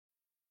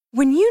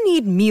When you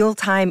need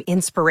mealtime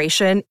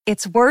inspiration,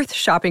 it's worth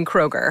shopping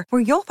Kroger,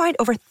 where you'll find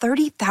over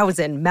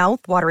 30,000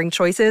 mouth-watering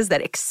choices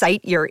that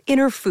excite your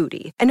inner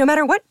foodie. And no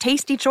matter what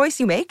tasty choice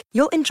you make,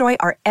 you'll enjoy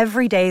our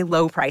everyday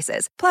low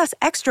prices, plus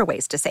extra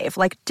ways to save,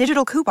 like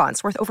digital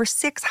coupons worth over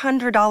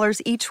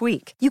 $600 each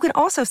week. You can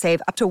also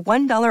save up to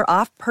 $1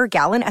 off per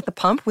gallon at the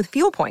pump with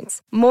fuel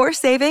points. More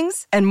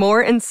savings and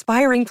more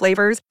inspiring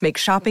flavors make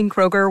shopping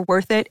Kroger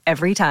worth it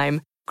every time.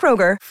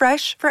 Kroger,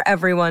 fresh for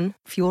everyone.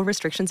 Fuel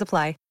restrictions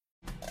apply.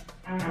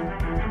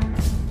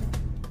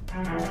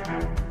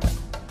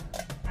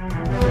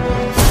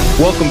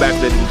 Welcome back,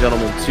 ladies and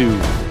gentlemen, to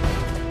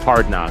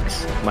Hard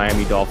Knocks,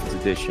 Miami Dolphins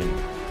edition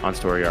on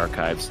Story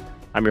Archives.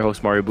 I'm your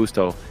host, Mario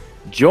Busto,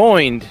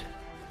 joined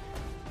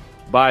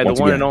by the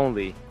one and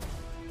only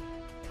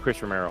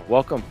Chris Romero.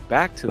 Welcome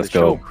back to the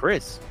show,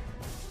 Chris.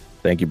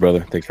 Thank you, brother.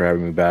 Thanks for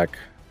having me back.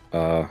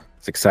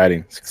 It's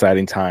exciting. It's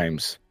exciting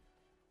times.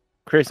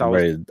 Chris, I'm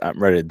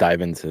ready to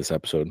dive into this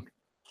episode.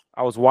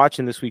 I was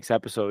watching this week's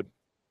episode.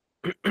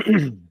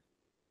 I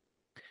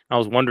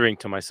was wondering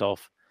to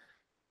myself,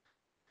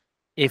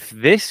 if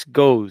this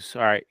goes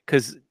all right,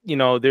 because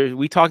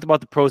we talked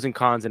about the pros and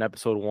cons in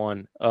episode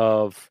 1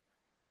 of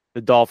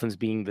the Dolphins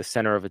being the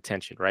center of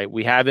attention, right?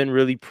 We haven't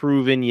really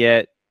proven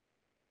yet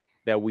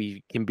that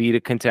we can beat a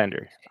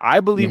contender.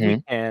 I believe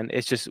we can.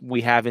 It's just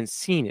we haven't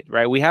seen it,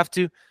 right? We have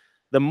to.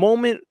 The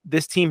moment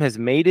this team has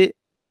made it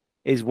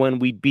is when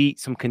we beat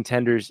some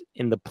contenders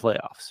in the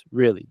playoffs.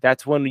 Really,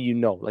 that's when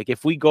like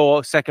if we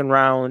go second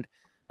round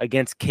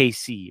against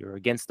KC or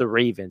against the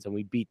Ravens and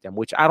we beat them,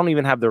 which I don't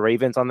even have the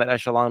Ravens on that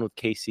echelon with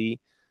KC,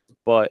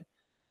 but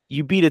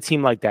you beat a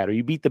team like that, or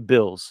you beat the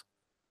Bills.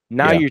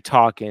 Now you're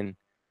talking.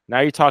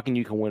 Now you're talking.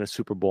 You can win a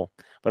Super Bowl.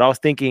 But I was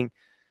thinking,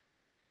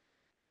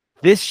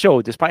 this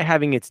show, despite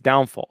having its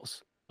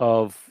downfalls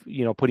of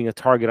putting a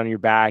target on your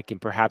back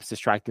and perhaps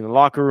distracting the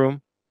locker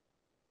room,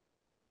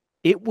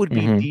 it would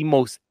be the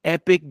most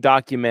epic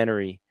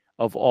documentary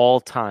of all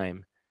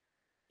time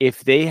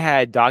if they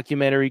had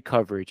documentary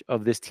coverage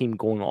of this team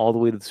going all the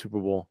way to the Super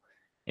Bowl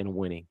and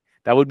winning.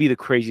 That would be the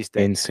craziest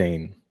thing.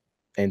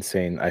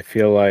 Insane. I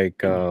feel like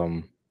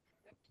that'll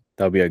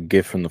be a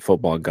gift from the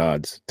football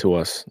gods to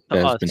us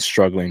that has been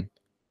struggling.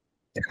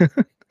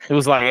 It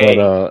was like,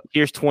 hey,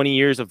 here's 20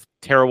 years of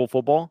terrible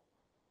football,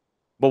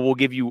 but we'll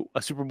give you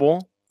a Super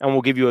Bowl and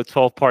we'll give you a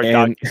 12-part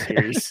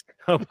docuseries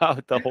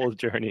about the whole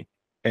journey.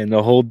 And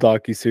the whole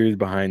docuseries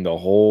behind the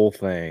whole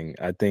thing,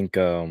 I think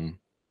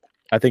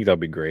that'll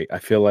be great. I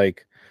feel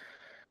like,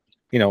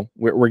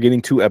 we're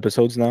getting 2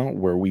 episodes now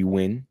where we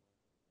win,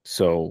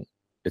 so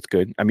it's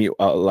good. I mean,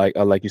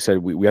 like you said,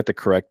 we have to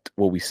correct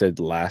what we said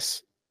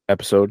last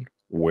episode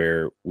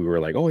where we were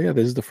like, oh yeah,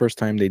 this is the first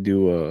time they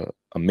do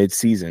a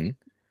mid-season,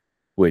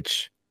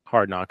 which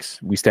Hard Knocks.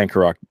 We stand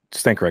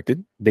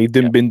corrected. They've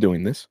been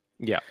doing this.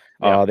 Yeah.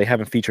 They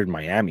haven't featured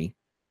Miami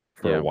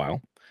for a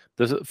while.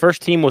 The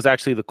first team was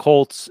actually the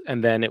Colts,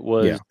 and then it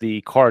was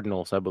the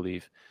Cardinals, I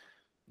believe.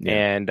 Yeah.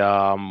 And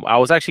I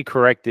was actually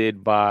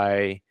corrected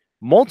by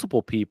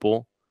multiple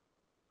people,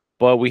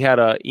 but we had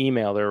an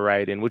emailer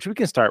write in, which we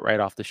can start right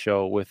off the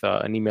show with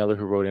an emailer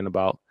who wrote in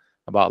about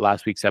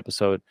last week's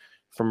episode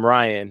from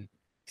Ryan.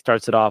 He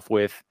starts it off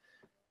with,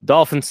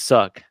 Dolphins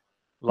suck.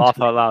 Laugh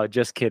out loud.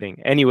 Just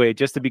kidding. Anyway,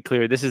 just to be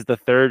clear, this is the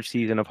 3rd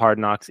season of Hard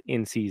Knocks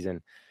in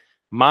season.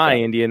 My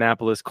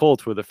Indianapolis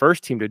Colts were the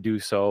first team to do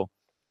so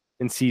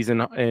in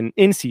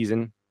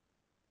season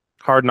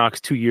Hard Knocks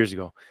 2 years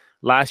ago.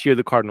 Last year,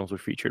 the Cardinals were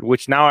featured,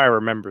 which now I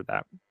remember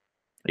that.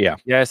 Yeah.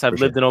 Yes, I've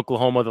lived in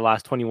Oklahoma the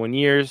last 21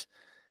 years,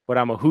 but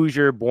I'm a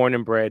Hoosier, born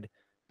and bred.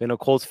 Been a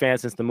Colts fan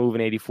since the move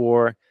in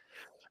 '84.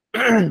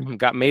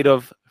 Got made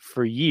of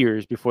for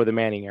years before the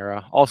Manning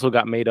era. Also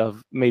got made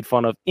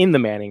fun of in the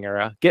Manning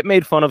era. Get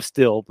made fun of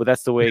still, but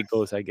that's the way it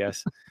goes, I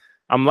guess.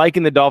 I'm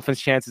liking the Dolphins'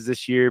 chances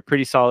this year.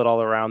 Pretty solid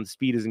all around. The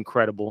speed is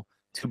incredible.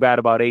 Too bad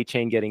about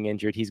A-Chain getting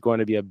injured. He's going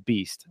to be a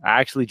beast. I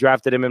actually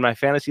drafted him in my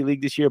fantasy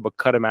league this year, but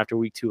cut him after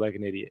week 2 like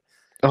an idiot.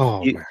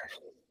 Man.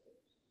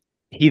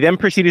 He then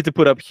proceeded to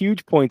put up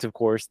huge points, of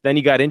course. Then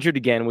he got injured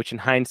again, which in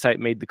hindsight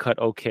made the cut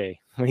okay.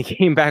 When he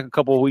came back a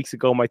couple of weeks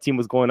ago, my team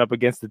was going up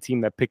against the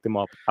team that picked him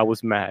up. I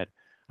was mad.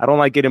 I don't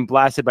like getting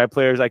blasted by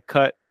players I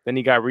cut. Then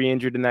he got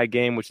re-injured in that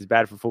game, which is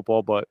bad for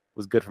football, but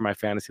was good for my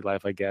fantasy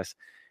life, I guess.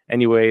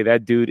 Anyway,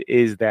 that dude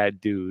is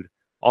that dude.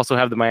 Also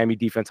have the Miami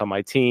defense on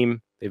my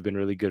team. They've been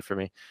really good for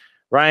me.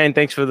 Ryan,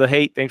 thanks for the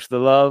hate. Thanks for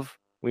the love.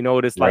 We know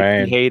what it's like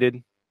to be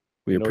hated.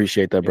 We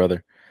appreciate that,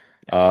 brother.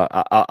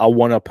 I'll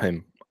one-up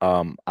him.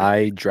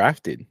 I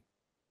drafted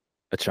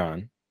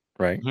Achan,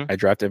 right? I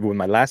drafted everyone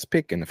my last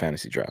pick in the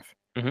fantasy draft,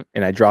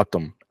 and I dropped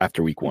him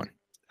after week 1.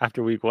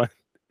 After week 1,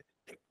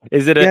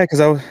 is it?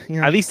 Because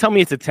at least tell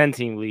me it's a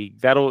 10-team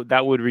league.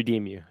 That would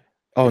redeem you.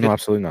 Oh no,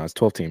 absolutely not. It's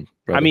 12-team.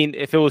 I mean,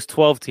 if it was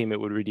 12-team, it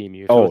would redeem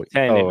you. If it was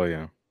 10,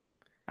 yeah.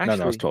 Actually,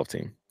 no, it's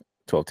 12-team.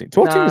 12-team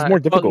is more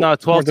difficult. No,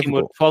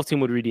 12-team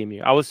would redeem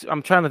you.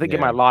 I'm trying to get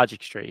my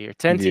logic straight here.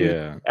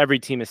 10-team, every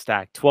team is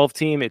stacked.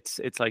 12-team,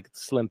 it's like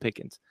slim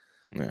pickings.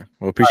 Yeah.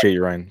 Well, appreciate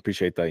you, Ryan.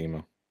 Appreciate that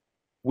email.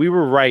 We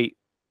were right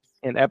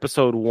in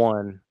episode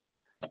 1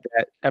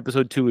 that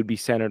episode 2 would be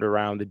centered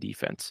around the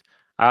defense.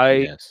 I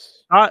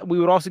Yes. thought we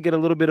would also get a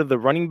little bit of the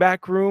running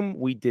back room.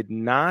 We did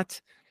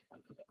not.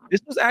 This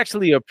was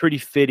actually a pretty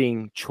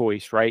fitting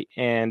choice, right?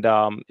 And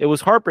it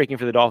was heartbreaking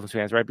for the Dolphins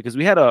fans, right? Because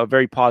we had a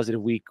very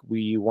positive week.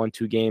 We won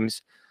 2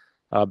 games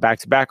back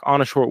to back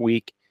on a short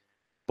week.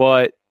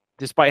 But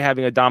despite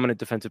having a dominant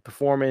defensive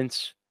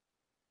performance,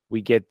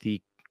 we get the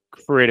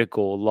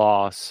critical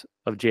loss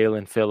of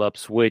Jalen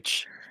Phillips,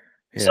 which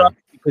sucks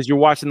because you're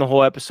watching the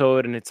whole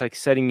episode and it's like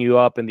setting you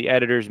up, and the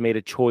editors made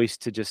a choice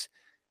to just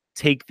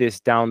take this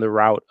down the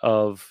route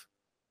of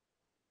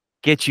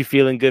get you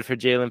feeling good for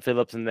Jalen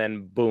Phillips, and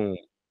then boom,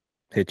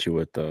 hit you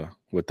with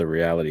the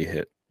reality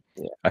hit.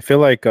 Yeah. I feel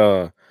like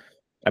I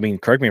mean,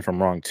 correct me if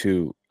I'm wrong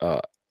too.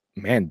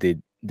 Man,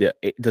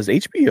 does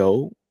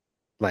HBO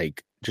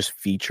like just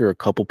feature a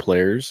couple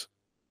players?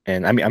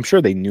 And I mean, I'm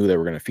sure they knew they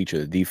were going to feature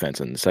the defense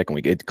in the second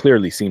week. It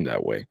clearly seemed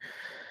that way.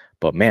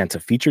 But man, to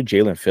feature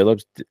Jalen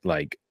Phillips,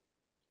 like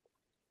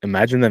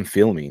imagine them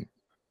filming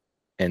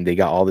and they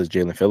got all this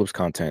Jalen Phillips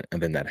content,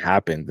 and then that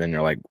happened. Then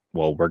you're like,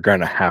 well, we're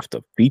gonna have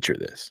to feature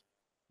this.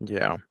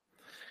 Yeah.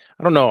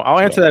 I don't know. I'll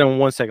answer that in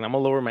 1 second. I'm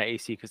gonna lower my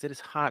AC because it is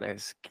hot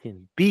as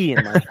can be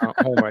in my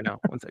home right now.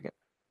 1 second.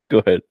 Go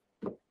ahead.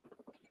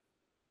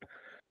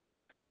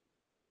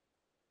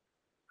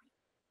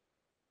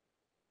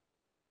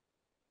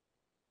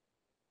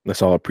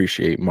 Let's all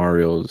appreciate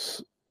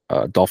Mario's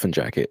dolphin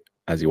jacket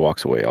as he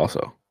walks away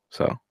also.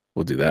 So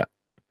we'll do that.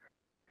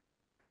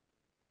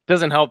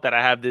 Doesn't help that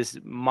I have this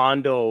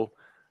Mondo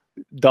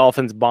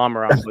Dolphins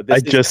bomber on, but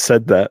this just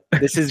said that.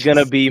 This is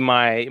gonna be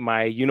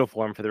my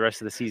uniform for the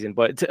rest of the season.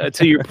 But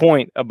to your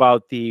point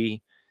about do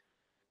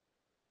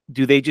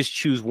they just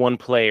choose one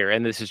player,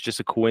 and this is just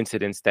a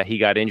coincidence that he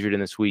got injured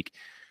in this week?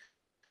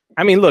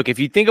 I mean, look, if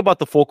you think about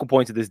the focal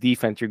points of this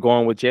defense, you're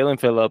going with Jalen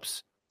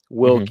Phillips,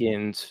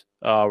 Wilkins,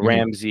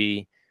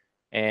 Ramsey,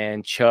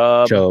 and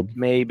Chubb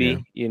maybe. Yeah.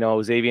 You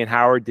know, Xavier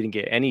Howard didn't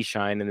get any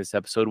shine in this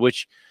episode,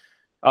 which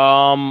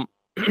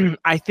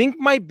I think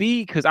might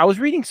be because I was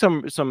reading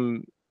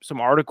some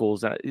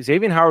articles that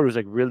Xavier Howard was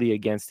like really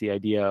against the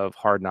idea of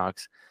Hard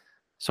Knocks.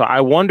 So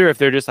I wonder if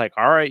they're just like,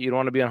 all right, you don't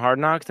want to be on Hard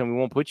Knocks, then we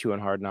won't put you on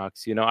Hard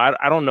Knocks. You know,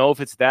 I don't know if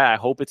it's that. I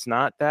hope it's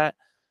not that,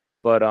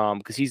 but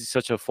because he's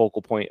such a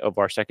focal point of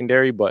our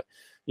secondary. But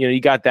you know,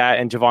 you got that,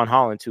 and Javon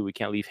Holland too. We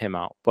can't leave him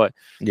out. But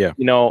yeah,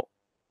 you know,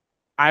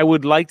 I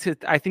would like to.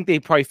 I think they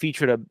probably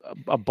featured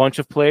a bunch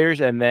of players,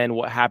 and then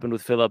what happened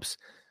with Phillips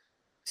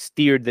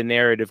steered the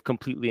narrative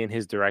completely in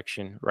his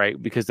direction,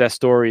 right? Because his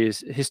story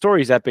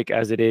is epic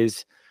as it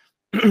is.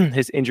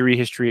 His injury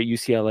history at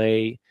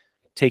UCLA,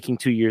 taking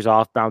 2 years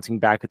off, bouncing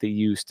back at the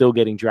U, still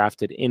getting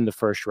drafted in the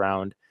first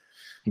round.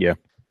 Yeah.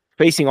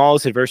 Facing all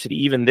this adversity,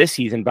 even this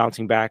season,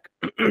 bouncing back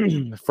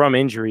from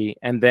injury.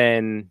 And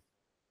then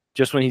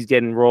just when he's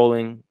getting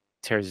rolling,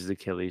 tears his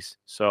Achilles.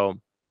 So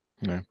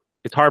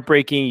it's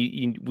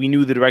heartbreaking. We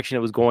knew the direction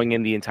it was going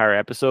in the entire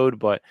episode,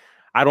 but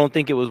I don't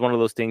think it was one of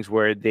those things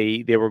where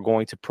they were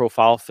going to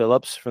profile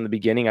Phillips from the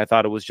beginning. I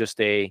thought it was just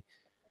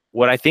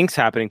what I think's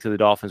happening to the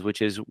Dolphins,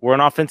 which is we're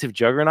an offensive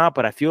juggernaut,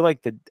 but I feel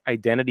like the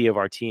identity of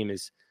our team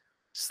is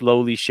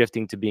slowly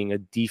shifting to being a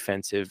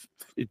defense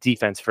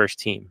first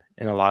team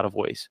in a lot of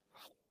ways.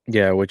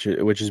 Yeah, which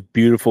is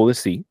beautiful to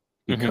see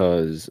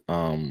because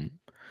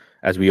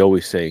as we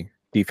always say,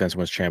 defense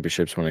wins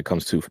championships when it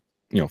comes to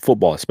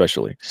football,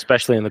 especially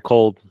in the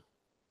cold.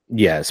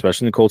 Yeah,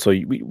 especially in the cold. So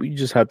we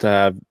just have to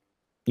have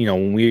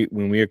when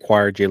we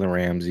acquired Jalen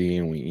Ramsey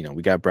and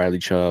we got Bradley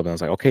Chubb, and I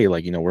was like, okay,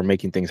 like, we're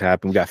making things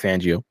happen. We got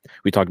Fangio.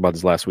 We talked about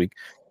this last week.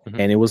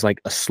 And it was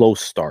like a slow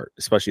start,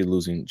 especially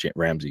losing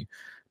Ramsey.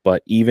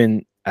 But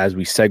even as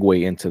we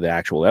segue into the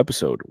actual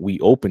episode, we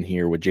open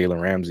here with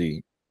Jalen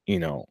Ramsey,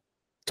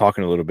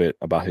 talking a little bit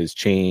about his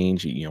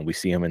change. We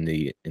see him in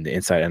the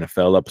Inside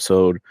NFL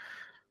episode,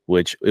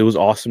 which it was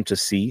awesome to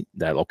see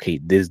that, okay,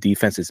 this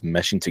defense is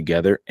meshing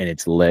together and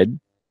it's led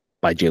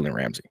by Jalen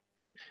Ramsey.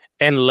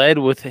 And led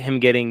with him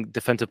getting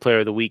Defensive Player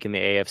of the Week in the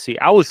AFC.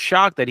 I was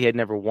shocked that he had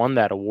never won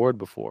that award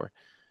before.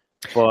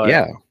 But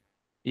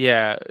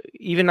yeah,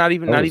 not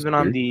even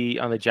on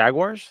the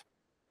Jaguars.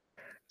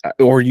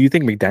 Or do you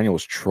think McDaniel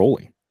was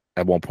trolling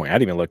at one point? I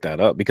didn't even look that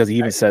up because he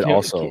even said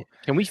also.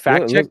 Can we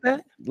fact check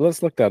that?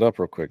 Let's look that up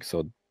real quick.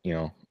 So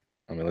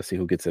let's see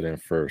who gets it in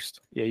first.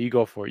 Yeah, you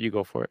go for it.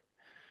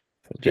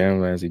 So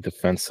Jalen Ramsey,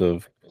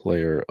 Defensive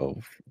Player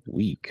of the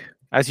Week.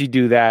 As you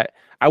do that,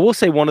 I will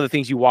say one of the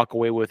things you walk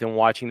away with in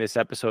watching this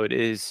episode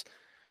is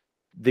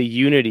the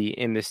unity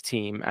in this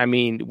team. I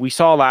mean, we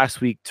saw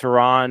last week,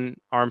 Teron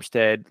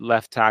Armstead,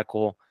 left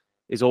tackle,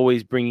 is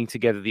always bringing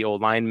together the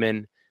old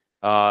linemen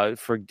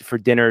for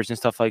dinners and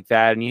stuff like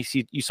that. And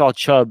you saw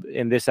Chubb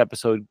in this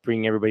episode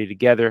bringing everybody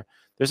together.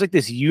 There's like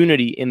this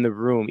unity in the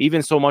room,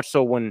 even so much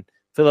so when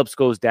Phillips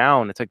goes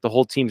down, it's like the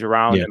whole team's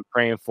around him,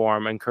 praying for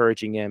him,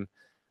 encouraging him.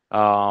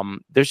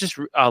 There's just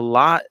a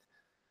lot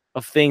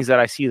of things that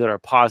I see that are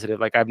positive,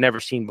 like I've never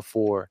seen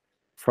before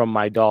from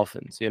my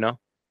Dolphins,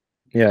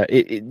 Yeah,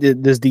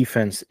 this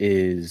defense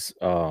is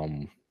a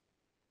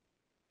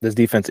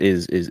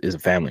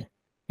family.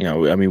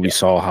 I mean, we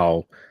saw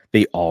how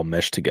they all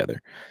mesh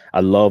together. I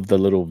love the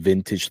little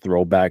vintage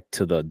throwback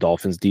to the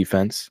Dolphins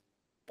defense.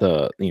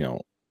 But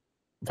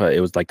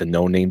it was like the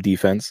no-name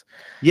defense.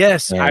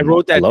 Yes, I And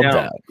wrote I that love down.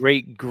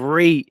 that.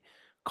 Great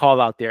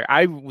call out there.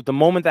 The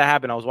moment that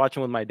happened, I was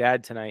watching with my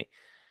dad tonight,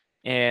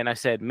 and I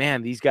said,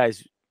 "Man, these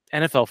guys,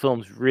 NFL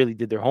Films really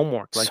did their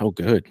homework. Like, So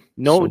good.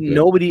 So good.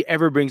 nobody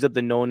ever brings up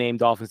the no-name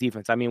Dolphins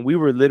defense. I mean, we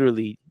were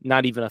literally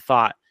not even a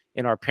thought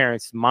in our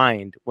parents'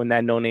 mind when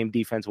that no-name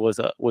defense was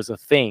a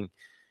thing.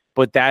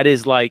 But that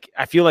is like,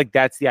 I feel like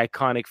that's the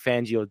iconic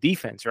Fangio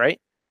defense,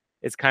 right?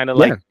 It's kind of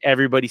like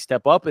everybody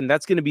step up, and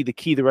that's going to be the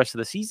key the rest of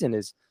the season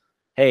is,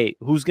 hey,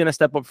 who's going to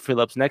step up for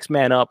Phillips? Next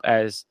man up,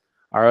 as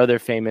our other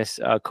famous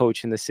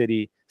coach in the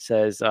city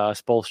says,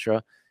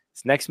 Spoelstra.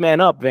 It's next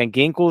man up. Van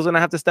Ginkel's going to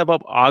have to step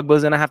up.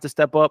 Ogba's going to have to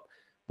step up.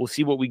 We'll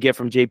see what we get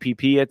from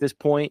JPP at this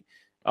point.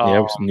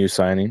 New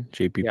signing,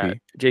 JPP. Yeah,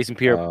 Jason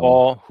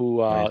Pierre-Paul,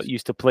 who nice.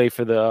 used to play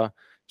for the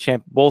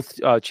both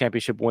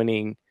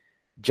championship-winning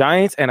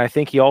Giants, and I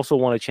think he also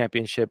won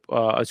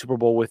a Super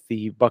Bowl with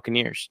the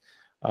Buccaneers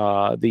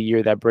the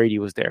year that Brady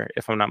was there,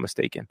 if I'm not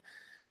mistaken.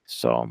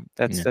 So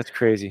that's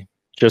crazy.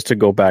 Just to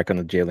go back on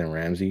the Jalen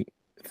Ramsey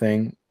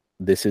thing,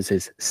 this is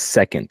his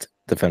second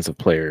Defensive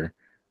Player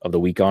of the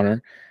Week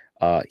honor.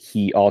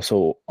 He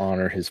also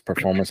honored his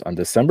performance on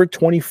December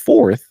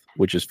 24th,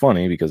 which is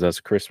funny because that's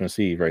Christmas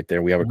Eve right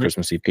there. We have a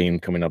Christmas Eve game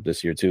coming up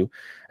this year too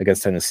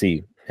against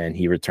Tennessee, and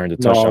he returned a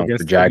touchdown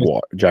for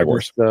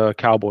Jaguars. The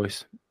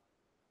Cowboys.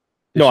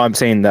 No, I'm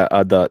saying that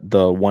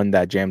the one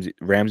that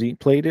Ramsey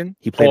played in,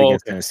 he played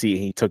against Tennessee,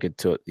 and he took it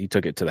to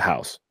the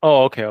house.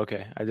 Oh,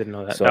 okay. I didn't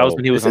know that. So that was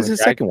when he was on the his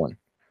Jags? second one.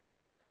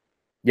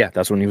 Yeah,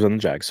 that's when he was on the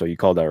Jags. So you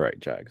called that right,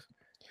 Jags.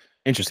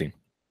 Interesting,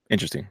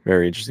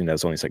 very interesting.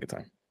 That's only second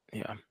time.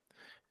 Yeah.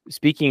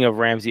 Speaking of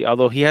Ramsey,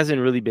 although he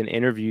hasn't really been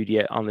interviewed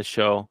yet on the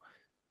show,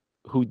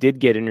 who did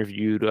get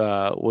interviewed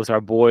was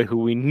our boy who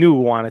we knew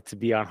wanted to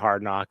be on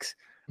Hard Knocks,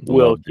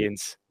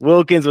 Wilkins.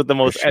 Wilkins with the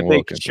most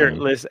epic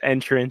shirtless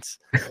entrance.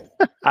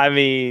 I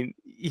mean,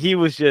 he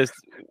was just,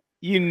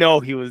 he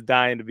was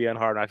dying to be on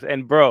Hard Knocks.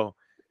 And bro,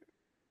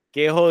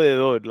 que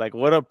jodedor, like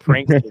what a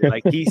prankster.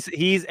 Like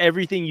he's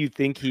everything you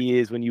think he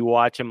is when you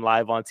watch him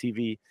live on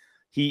TV.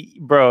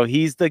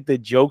 He's like the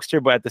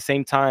jokester, but at the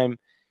same time,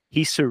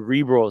 he's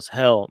cerebral as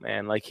hell,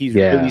 man. Like he's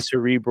really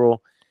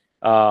cerebral.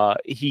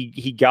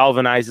 He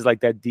galvanizes like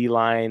that D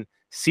line.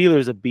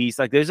 Sealer's a beast.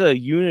 Like there's a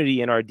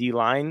unity in our D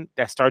line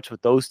that starts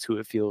with those two.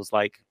 It feels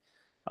like,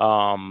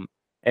 and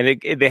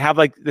they have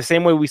like the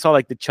same way we saw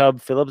like the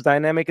Chubb Phillips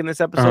dynamic in this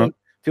episode.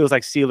 Feels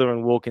like Sealer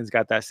and Wilkins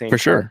got that same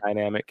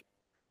dynamic.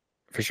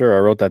 For sure,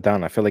 I wrote that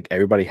down. I feel like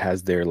everybody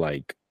has their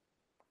like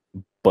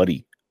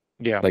buddy.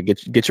 Yeah, like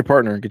get your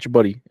partner, get your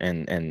buddy,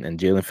 and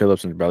Jalen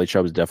Phillips and Bradley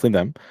Chubb is definitely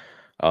them.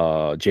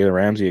 Jalen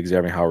Ramsey,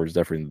 Xavier Howard is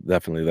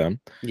definitely them.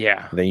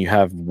 Yeah. And then you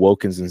have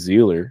Wilkins and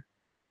Sealer,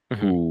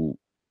 who,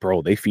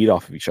 bro, they feed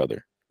off of each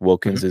other.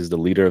 Wilkins is the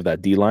leader of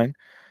that D line,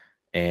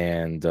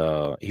 and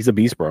he's a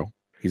beast, bro.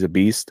 He's a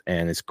beast,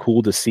 and it's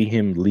cool to see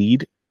him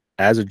lead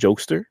as a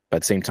jokester. But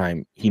at the same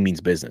time, he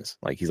means business.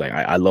 Like he's like,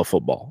 I love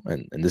football,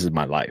 and this is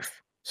my life.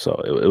 So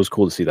it was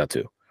cool to see that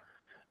too.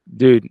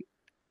 Dude,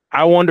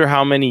 I wonder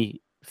how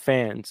many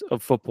fans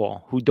of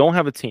football who don't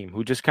have a team,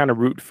 who just kind of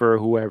root for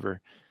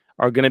whoever,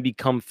 are going to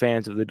become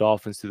fans of the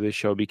Dolphins through this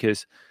show,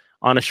 because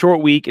on a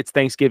short week, it's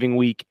Thanksgiving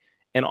week,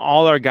 and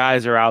all our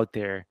guys are out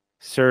there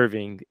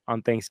serving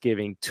on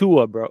Thanksgiving.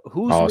 Tua, bro,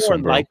 who's more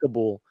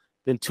likable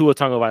than Tua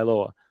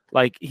Tagovailoa?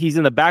 Like he's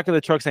in the back of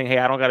the truck saying, "Hey,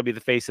 I don't got to be the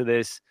face of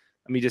this.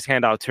 Let me just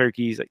hand out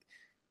turkeys." Like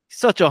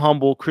such a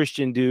humble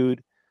Christian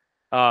dude,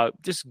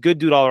 just good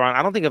dude all around.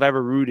 I don't think I've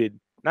ever rooted,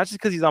 not just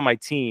because he's on my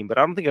team, but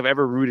I don't think I've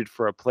ever rooted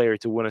for a player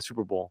to win a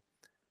Super Bowl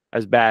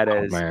as bad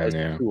as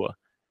Tua.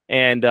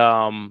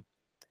 And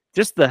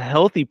just the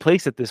healthy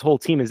place that this whole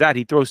team is at.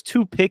 He throws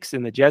 2 picks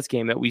in the Jets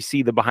game that we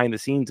see the behind the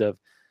scenes of.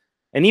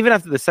 And even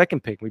after the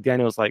second pick,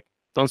 McDaniel's like,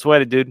 "Don't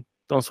sweat it, dude.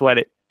 Don't sweat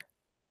it."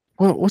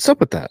 Well, what's up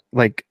with that?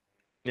 Like,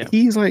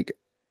 he's like,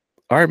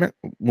 "All right, man,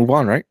 move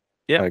on, right?"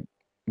 Yeah. Like,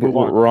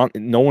 we're on.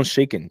 No one's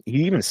shaking.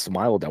 He even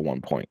smiled at one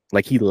point.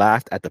 Like, he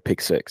laughed at the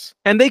pick 6.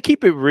 And they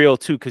keep it real,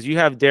 too, because you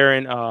have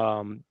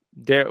Darryl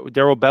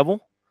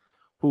Bevel,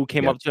 who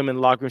came up to him in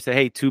the locker room and said,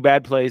 "Hey, 2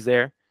 bad plays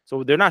there."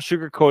 So they're not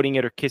sugarcoating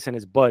it or kissing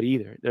his butt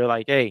either. They're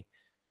like, "Hey,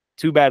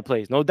 2 bad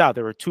plays." No doubt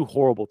there were 2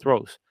 horrible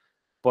throws,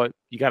 but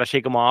you got to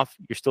shake them off.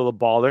 You're still a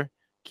baller.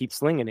 Keep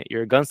slinging it.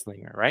 You're a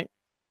gunslinger, right?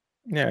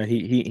 Yeah,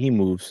 he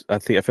moves. I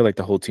feel like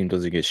the whole team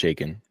doesn't get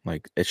shaken.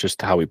 Like it's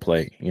just how we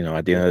play. You know,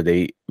 at the end of the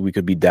day, we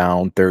could be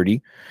down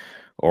 30,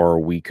 or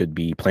we could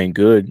be playing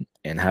good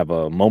and have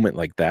a moment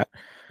like that.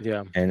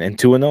 Yeah. And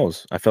Tua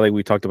knows. I feel like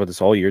we talked about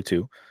this all year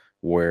too,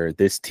 where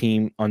this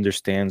team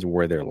understands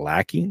where they're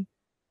lacking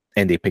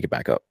and they pick it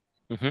back up.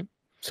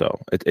 So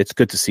it's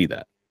good to see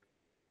that.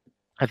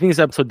 I think this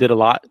episode did a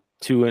lot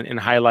too in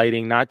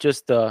highlighting not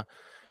just the.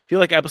 I feel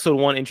like episode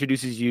 1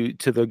 introduces you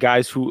to the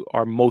guys who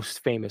are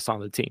most famous on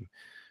the team,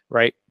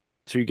 right?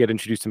 So you get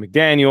introduced to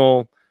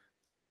McDaniel,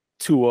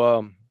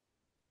 to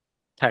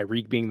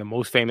Tyreek being the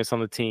most famous on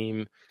the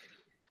team,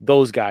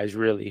 those guys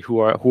really who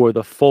are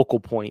the focal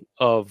point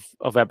of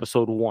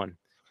episode 1.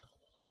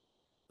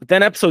 But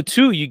then episode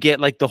 2, you get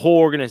like the whole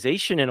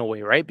organization in a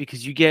way, right?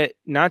 Because you get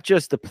not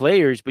just the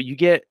players, but you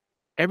get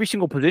every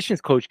single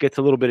positions coach gets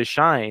a little bit of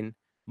shine.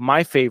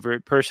 My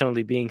favorite,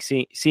 personally, being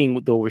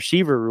seeing the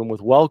receiver room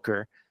with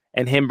Welker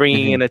and him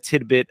bringing in a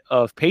tidbit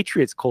of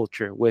Patriots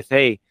culture with,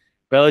 hey,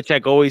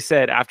 Belichick always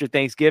said after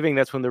Thanksgiving,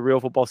 that's when the real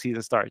football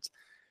season starts.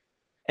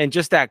 And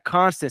just that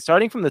constant,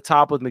 starting from the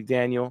top with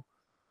McDaniel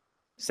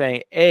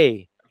saying,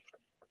 hey,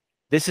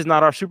 this is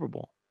not our Super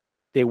Bowl.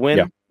 They win.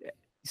 Yeah.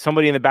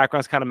 Somebody in the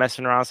background's kind of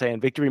messing around saying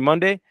Victory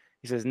Monday.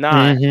 He says,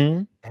 nah,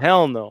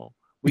 hell no.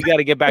 We got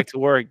to get back to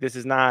work. This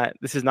is not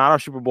our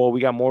Super Bowl.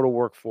 We got more to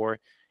work for.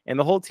 And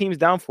the whole team's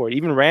down for it.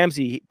 Even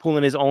Ramsey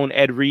pulling his own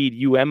Ed Reed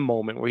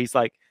moment where he's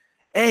like,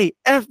 hey,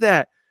 F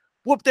that.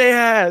 Whoop they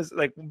ass.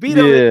 Like, beat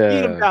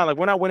them down. Like,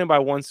 we're not winning by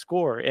one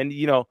score. And,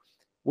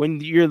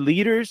 when your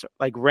leaders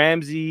like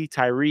Ramsey,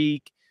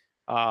 Tyreek,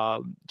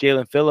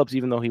 Jalen Phillips,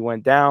 even though he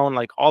went down,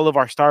 like all of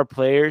our star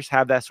players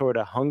have that sort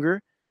of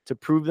hunger to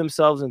prove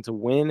themselves and to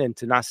win and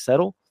to not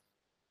settle,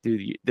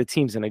 dude, the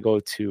team's going to go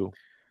to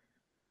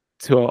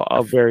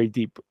a very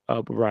deep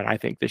run, I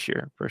think, this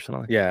year,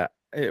 personally. Yeah,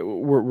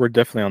 we're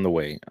definitely on the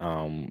way.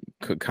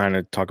 Could kind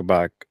of talk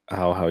about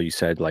how you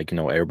said, like,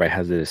 everybody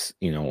has this,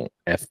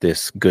 F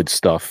this good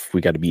stuff.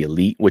 We got to be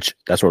elite, which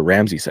that's what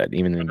Ramsey said.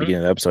 Even in the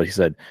beginning of the episode, he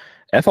said,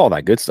 F all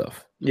that good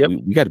stuff. Yep.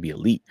 We got to be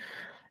elite.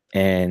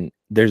 And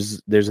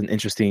there's an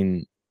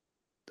interesting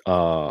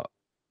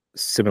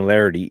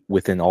similarity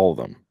within all of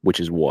them, which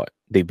is what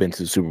they've been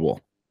to the Super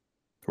Bowl.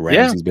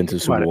 Ramsey's been to the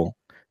Super Bowl.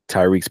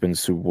 Tyreek's been to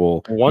the Super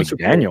Bowl.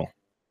 McDaniel.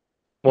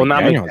 Well,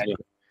 not McDaniel.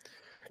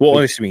 Well,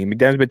 excuse me.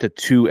 McDaniel's been to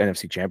 2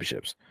 NFC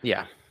championships.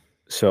 Yeah.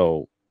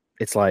 So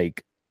it's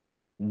like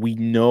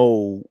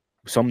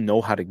some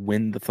know how to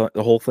win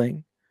the whole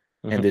thing,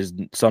 and there's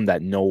some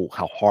that know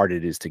how hard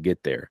it is to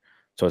get there.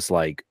 So it's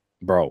like,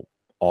 bro,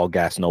 all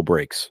gas, no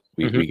brakes.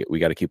 We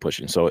got to keep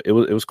pushing. So it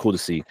was cool to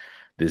see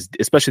this,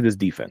 especially this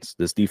defense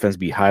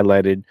be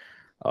highlighted.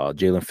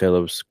 Jalen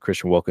Phillips,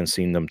 Christian Wilkins,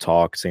 seeing them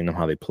talk, seeing them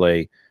how they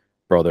play,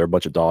 bro. They're a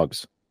bunch of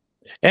dogs.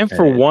 And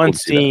for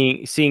once,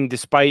 seeing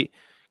despite,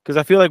 because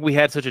I feel like we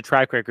had such a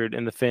track record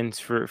in the Finns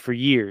for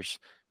years,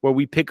 where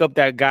we pick up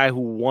that guy who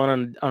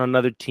won on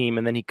another team,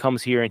 and then he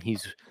comes here and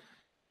he's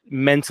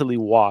mentally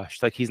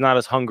washed. Like, he's not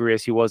as hungry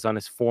as he was on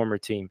his former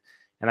team.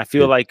 And I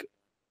feel like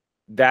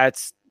that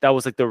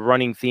was like the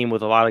running theme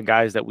with a lot of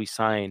guys that we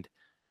signed.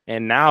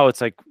 And now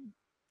it's like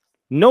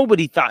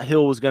nobody thought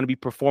Hill was going to be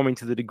performing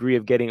to the degree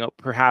of getting a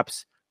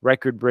perhaps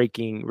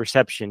record-breaking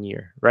reception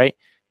year, right?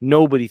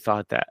 Nobody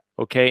thought that,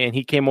 okay? And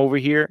he came over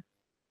here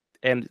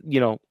and,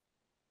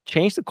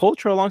 changed the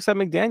culture alongside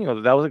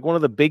McDaniel. That was like one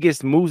of the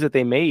biggest moves that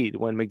they made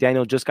when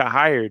McDaniel just got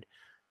hired.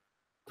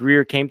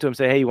 Greer came to him and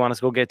said, hey, you want us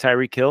to go get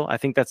Tyreek Hill? I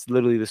think that's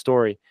literally the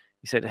story.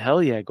 He said,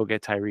 hell yeah, go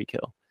get Tyreek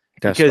Hill.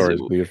 That story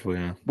is beautiful,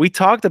 yeah. We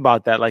talked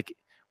about that. Like,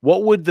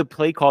 what would the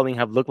play calling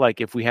have looked like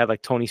if we had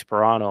like Tony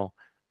Sperano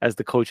as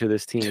the coach of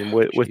this team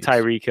with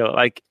Tyreek Hill?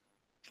 Like,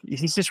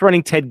 he's just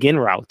running Ted Ginn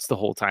routes the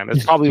whole time.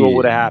 That's probably what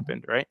would have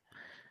happened, right?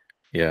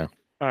 Yeah.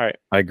 All right.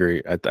 I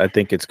agree. I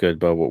think it's good,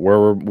 but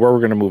where we're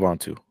going to move on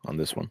to on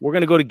this one? We're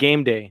going to go to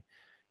game day,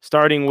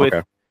 starting with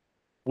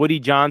Woody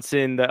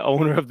Johnson, the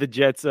owner of the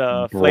Jets,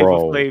 Flavor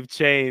Flav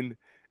chain,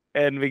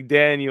 and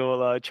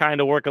McDaniel trying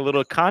to work a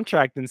little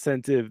contract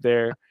incentive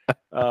there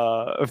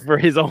for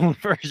his own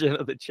version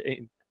of the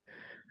chain.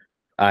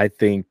 I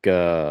think,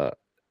 bro,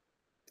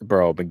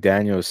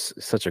 McDaniel's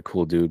such a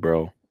cool dude,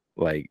 bro.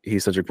 Like,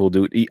 he's such a cool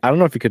dude. I don't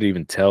know if you could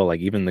even tell. Like,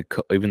 even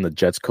the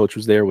Jets coach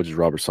was there, which is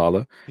Robert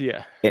Saleh.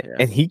 Yeah,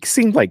 and he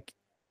seemed like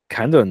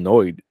kind of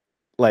annoyed.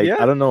 Like,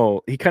 I don't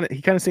know. He kind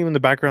of seemed in the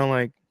background,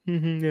 like,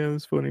 yeah,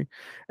 that's funny.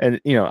 And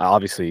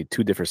obviously,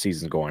 2 different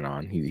seasons going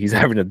on. He's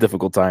having a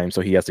difficult time,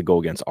 so he has to go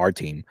against our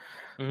team.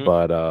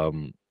 But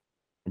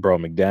bro,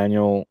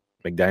 McDaniel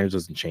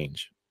doesn't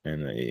change,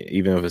 and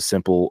even with a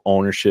simple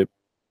ownership,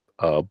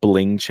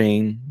 bling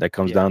chain that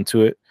comes down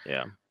to it.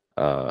 Yeah.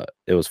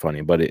 It was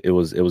funny, but it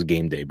was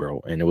game day,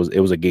 bro, and it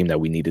was a game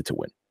that we needed to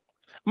win.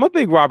 I'm a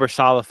big Robert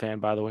Saleh fan,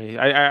 by the way.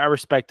 I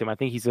respect him. I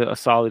think he's a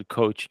solid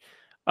coach.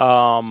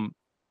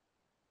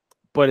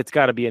 But it's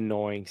got to be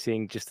annoying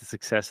seeing just the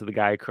success of the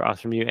guy across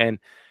from you. And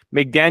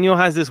McDaniel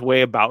has this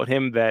way about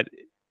him that,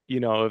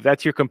 if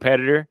that's your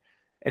competitor,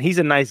 and he's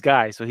a nice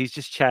guy, so he's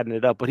just chatting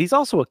it up, but he's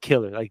also a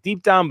killer. Like,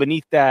 deep down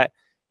beneath that,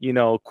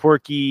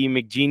 quirky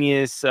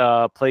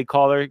McGenius play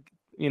caller,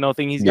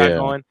 thing he's got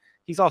going,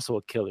 he's also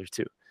a killer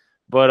too.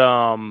 But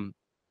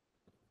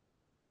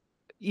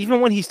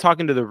even when he's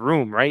talking to the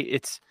room,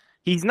 right,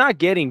 he's not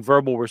getting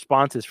verbal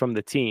responses from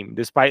the team,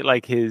 despite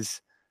like his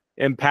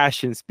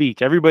impassioned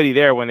speech. Everybody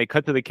there, when they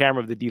cut to the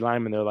camera of the D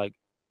lineman, they're like,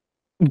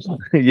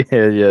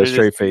 yeah,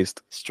 straight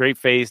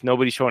faced.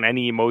 Nobody's showing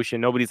any emotion.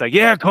 Nobody's like,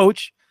 yeah,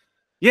 coach,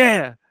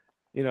 yeah.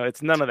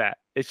 It's none of that.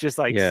 It's just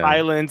like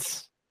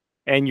silence,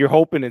 and you're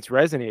hoping it's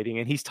resonating.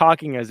 And he's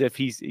talking as if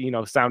he's,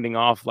 sounding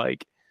off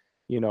like,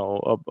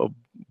 a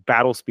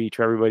battle speech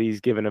where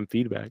everybody's giving him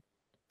feedback.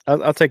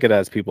 I'll take it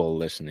as people are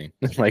listening.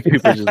 Like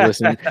people just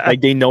listening.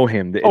 Like they know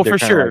him. Oh, They're for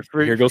kind of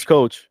sure. like, here goes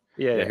coach.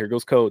 Yeah, Yeah, yeah. here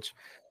goes coach.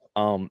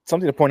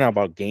 Something to point out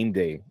about game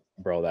day,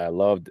 bro, that I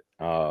loved.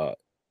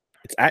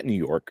 It's at New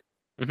York.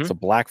 Mm-hmm. It's a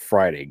Black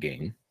Friday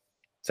game.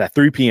 It's at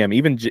 3 p.m.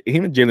 Even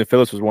Jalen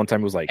Phillips was one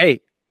time was like,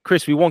 Hey,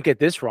 Chris, we won't get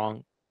this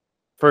wrong.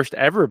 First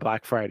ever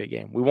Black Friday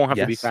game. We won't have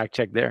to be yes, fact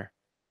checked there.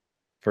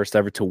 first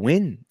ever to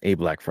win a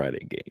Black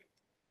Friday game.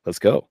 Let's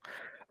go.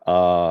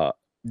 Uh,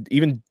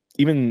 even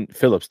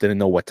Phillips didn't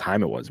know what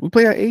time it was. We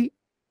play at 8.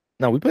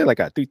 No, we play like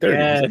at 3:30. He's like,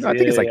 Yes, no, I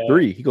think it's like yeah.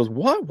 3. He goes,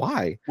 what?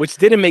 Why? Which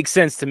didn't make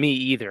sense to me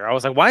either. I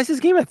was like, why is this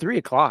game at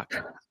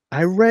 3:00?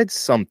 I read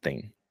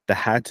something that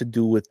had to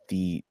do with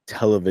the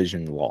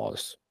television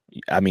laws.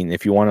 I mean,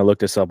 if you want to look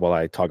this up while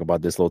I talk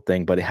about this little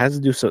thing, but it has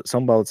to do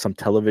some about some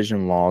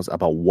television laws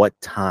about what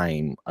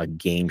time a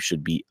game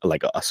should be,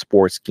 like a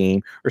sports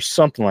game or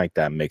something like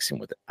that, mixing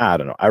with it. I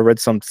don't know. I read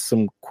some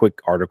quick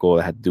article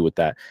that had to do with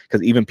that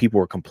because even people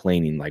were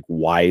complaining, like,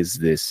 why is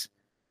this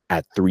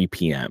at 3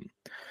 p.m.?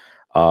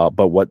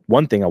 But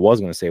one thing I was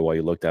going to say while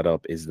you looked that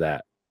up is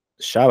that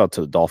shout out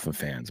to the Dolphin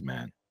fans,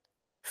 man.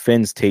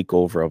 Finn's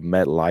takeover of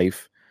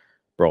MetLife,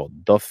 bro.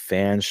 The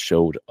fans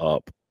showed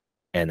up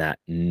and at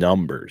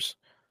numbers.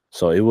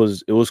 So it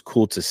was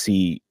cool to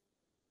see,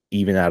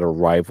 even at a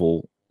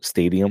rival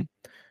stadium,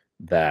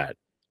 that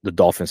the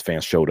Dolphins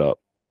fans showed up.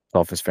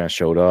 Dolphins fans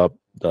showed up.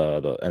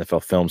 The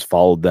NFL Films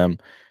followed them,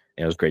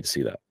 and it was great to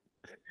see that.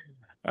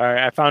 All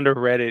right, I found a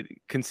Reddit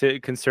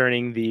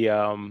concerning the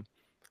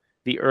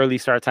early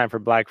start time for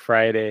Black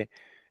Friday,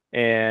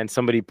 and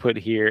somebody put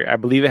here, I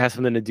believe it has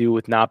something to do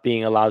with not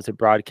being allowed to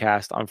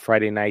broadcast on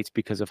Friday nights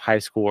because of high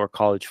school or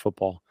college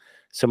football,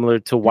 similar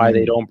to why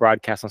they don't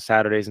broadcast on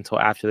Saturdays until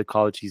after the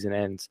college season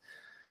ends.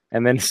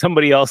 And then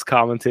somebody else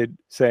commented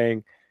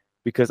saying,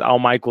 because Al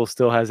Michaels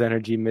still has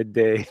energy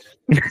midday.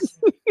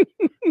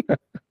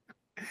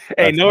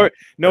 Hey, no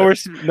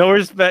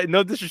respect,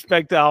 no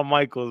disrespect to Al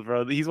Michaels,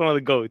 bro. He's one of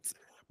the GOATs.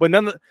 But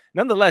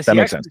nonetheless, that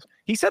makes sense.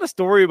 He said a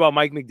story about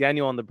Mike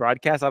McDaniel on the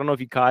broadcast. I don't know if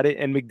you caught it.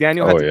 And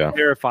McDaniel had to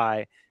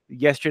clarify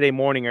yesterday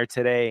morning or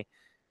today,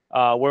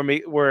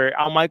 where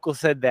Al Michaels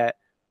said that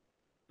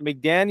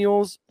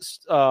McDaniels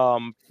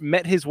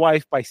met his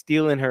wife by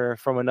stealing her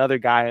from another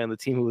guy on the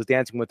team who was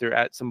dancing with her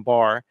at some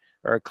bar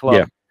or a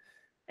club,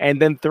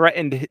 and then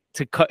threatened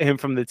to cut him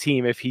from the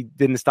team if he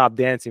didn't stop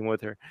dancing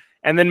with her.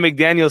 And then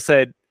McDaniel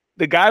said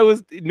the guy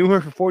knew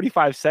her for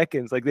 45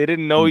 seconds. Like they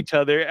didn't know each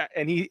other,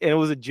 and it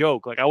was a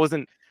joke. Like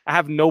I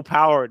have no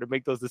power to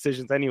make those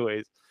decisions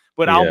anyways.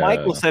 But Al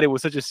Michaels said it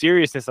with such a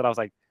seriousness that I was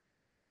like,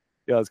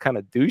 yo, it's kind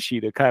of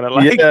douchey to kind of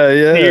like,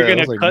 you're going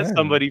to cut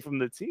somebody from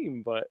the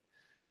team. But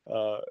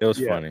it was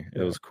funny.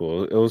 It was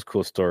cool. It was a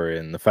cool story.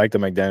 And the fact that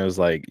McDaniel was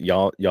like,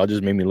 y'all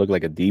just made me look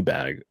like a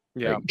D-bag.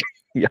 Yeah. Like,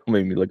 y'all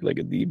made me look like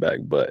a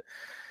D-bag. But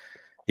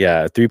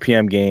yeah, 3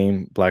 p.m.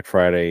 game, Black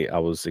Friday. I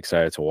was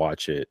excited to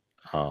watch it.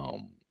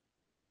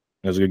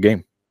 It was a good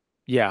game.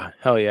 Yeah,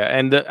 hell yeah.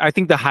 And I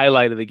think the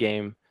highlight of the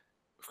game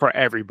for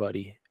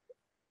everybody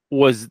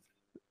was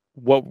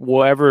what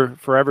will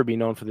forever be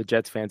known for the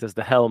Jets fans as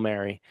the Hail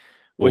Mary,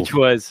 which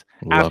was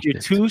after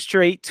 2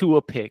 straight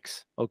Tua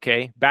picks,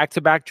 okay,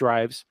 back-to-back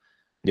drives.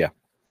 Yeah.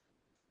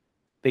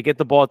 They get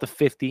the ball at the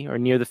 50 or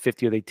near the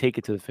 50, or they take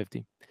it to the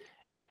 50,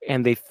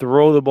 and they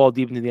throw the ball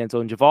deep into the end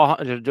zone.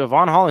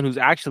 Javon Holland, who's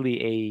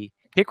actually a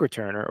kick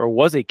returner or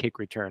was a kick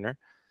returner,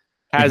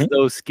 has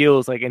those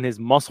skills like in his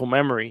muscle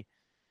memory.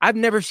 I've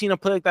never seen a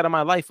play like that in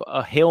my life,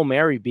 a Hail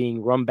Mary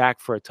being run back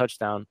for a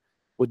touchdown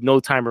with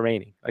no time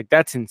remaining. Like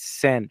that's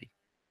insanity.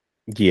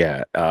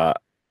 Yeah.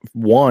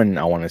 One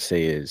I want to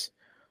say is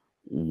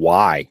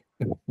why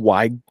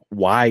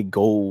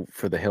go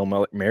for the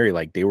Hail Mary?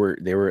 Like they were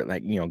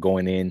like,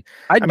 going in.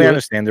 I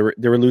understand they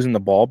were losing the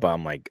ball, but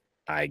I'm like,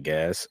 I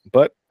guess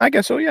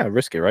so. Yeah,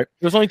 risk it, right?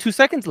 There's only 2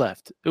 seconds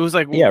left. It was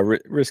like,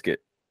 risk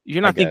it.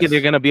 You're not thinking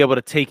they're gonna be able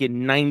to take it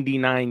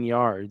 99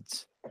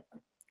 yards.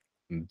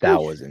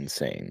 That was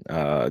insane.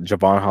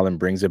 Javon Holland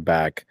brings it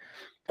back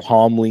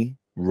calmly,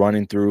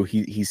 running through.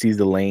 He sees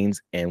the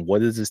lanes, and what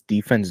does this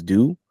defense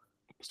do?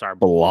 Start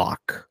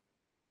block.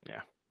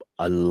 Yeah,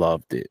 I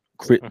loved it.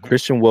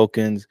 Christian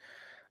Wilkins,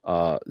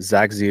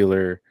 Zach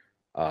Zeeler,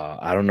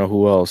 I don't know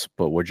who else,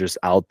 but we're just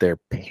out there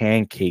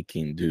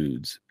pancaking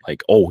dudes.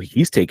 Like, oh,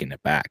 he's taking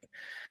it back.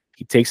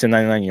 He takes the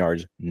 99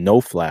 yards, no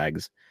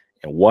flags,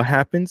 and what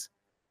happens?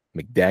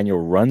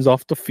 McDaniel runs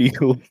off the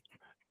field.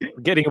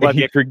 Forgetting about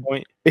the extra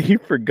point. He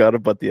forgot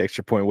about the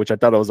extra point, which I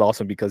thought was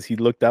awesome because he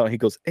looked out and he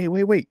goes, "Hey,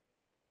 wait,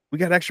 we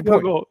got extra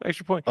point." Go,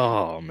 extra point.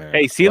 Oh man!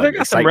 Hey, Sealer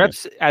got some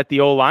reps at the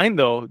O line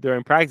though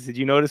during practice. Did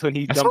you notice when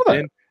he jumped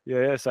in?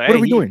 Yeah. So what are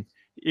we doing?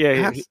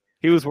 Yeah,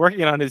 he was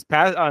working on his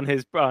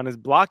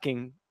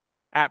blocking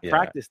at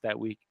practice that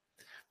week.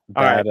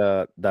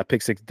 That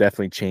pick six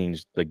definitely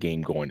changed the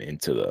game going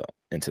into the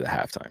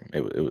halftime.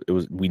 It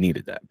was we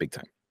needed that big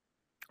time.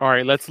 All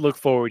right, let's look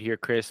forward here,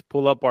 Chris.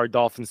 Pull up our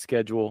Dolphins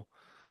schedule,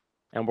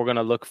 and we're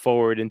gonna look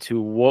forward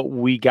into what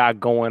we got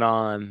going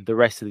on the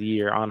rest of the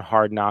year on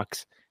Hard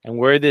Knocks and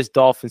where this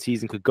Dolphin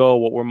season could go.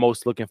 What we're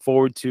most looking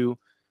forward to.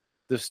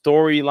 the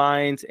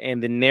storylines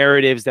and the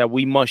narratives that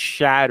we must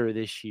shatter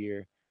this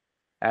year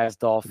as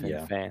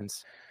Dolphin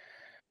fans.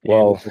 And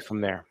we'll Well, go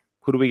from there.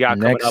 Who do we got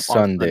coming up next on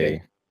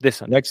Sunday? This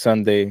Sunday. Next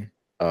Sunday,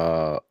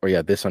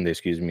 this Sunday,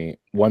 excuse me,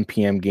 1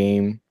 p.m.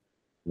 game.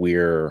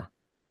 We're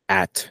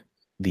at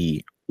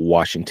the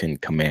Washington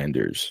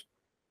Commanders,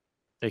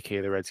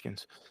 aka the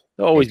Redskins.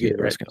 They'll always be AKA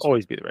the Redskins.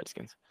 Always be the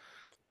Redskins.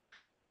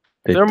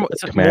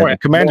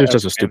 Commander's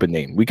just a stupid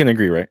name. We can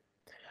agree, right?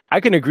 I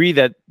can agree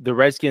that the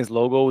Redskins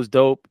logo was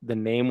dope. The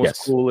name was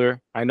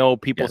cooler. I know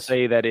people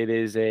say that it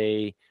is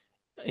a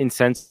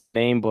insensitive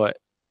name, but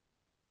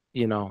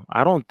you know,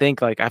 I don't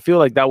think I feel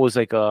like that was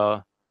like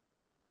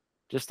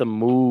just a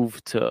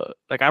move to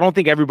I don't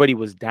think everybody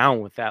was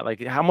down with that.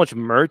 Like how much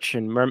merch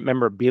and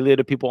memorabilia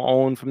do people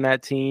own from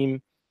that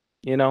team?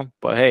 You know,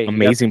 but hey,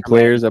 amazing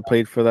players that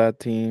played for that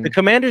team. The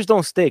Commanders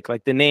don't stick.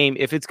 Like the name,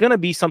 if it's gonna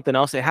be something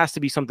else, it has to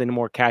be something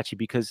more catchy.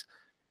 Because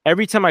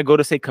every time I go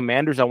to say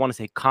Commanders, I want to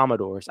say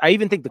Commodores. I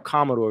even think the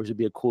Commodores would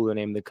be a cooler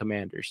name than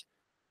Commanders.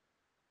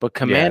 But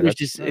Commanders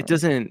it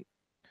doesn't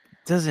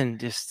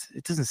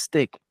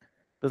stick.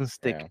 Doesn't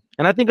stick. Yeah.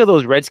 And I think of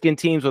those Redskin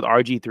teams with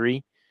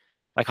RG3,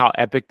 like how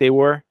epic they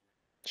were.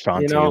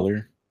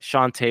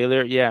 Sean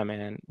Taylor, yeah,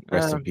 man.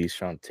 Rest in peace,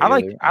 Sean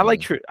Taylor. I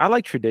like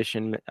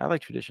tradition. I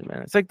like tradition,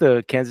 man. It's like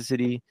the Kansas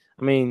City.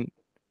 I mean,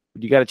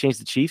 you got to change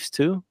the Chiefs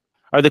too.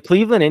 Are the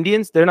Cleveland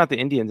Indians? They're not the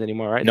Indians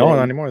anymore, right? No,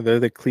 not anymore. They're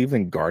the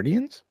Cleveland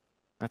Guardians.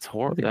 That's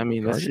horrible. I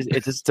mean,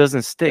 it just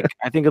doesn't stick.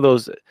 I think of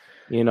those,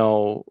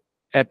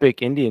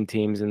 epic Indian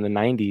teams in the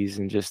 '90s,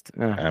 and just.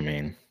 I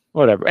mean,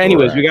 whatever.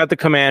 Anyways, we got the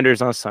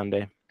Commanders on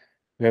Sunday.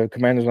 We have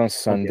Commanders on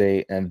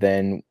Sunday, and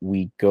then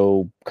we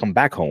come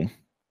back home,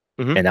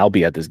 and I'll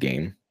be at this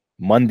game.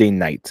 Monday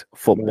night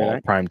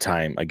football, prime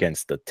time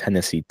against the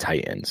Tennessee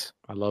Titans.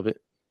 I love it.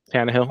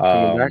 Tannehill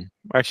coming back.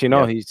 Actually,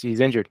 no, he's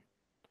injured.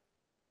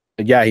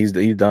 Yeah, he's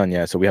done.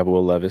 Yeah, so we have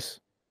Will Levis,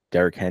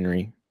 Derrick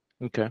Henry.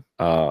 Okay.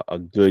 A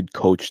good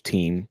coach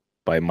team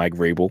by Mike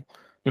Vrabel.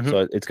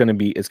 So it's gonna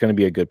be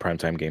a good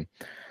primetime game.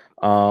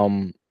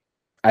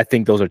 I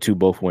think those are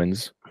both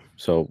wins.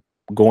 So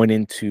going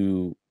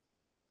into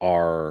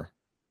our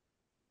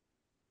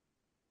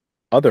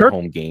other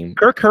home game,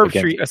 Kirk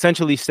Herbstreit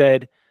essentially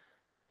said,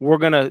 we're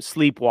gonna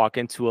sleepwalk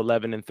into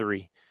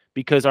 11-3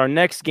 because our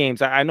next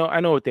games, I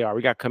know what they are.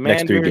 We got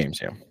Commanders, next 3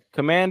 games,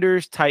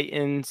 Commanders,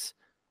 Titans.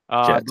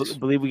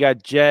 Believe we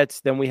got Jets.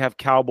 Then we have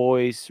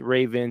Cowboys,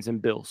 Ravens,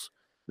 and Bills.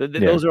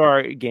 Those are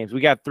our games. We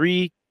got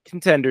 3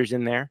 contenders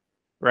in there,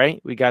 right?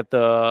 We got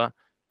the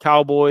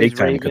Cowboys,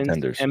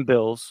 Ravens, and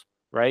Bills,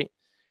 right?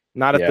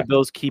 Not if the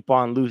Bills keep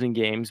on losing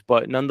games,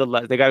 but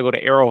nonetheless, they got to go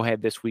to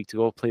Arrowhead this week to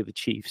go play the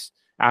Chiefs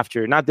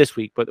after, not this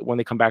week, but when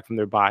they come back from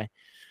their bye.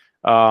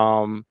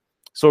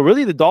 So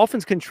really the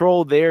Dolphins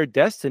control their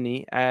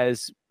destiny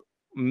as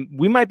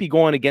we might be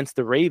going against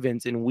the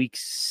Ravens in week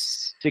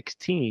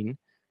 16.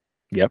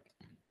 Yep.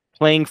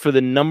 Playing for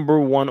the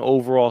number 1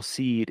 overall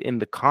seed in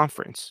the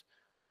conference,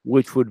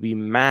 which would be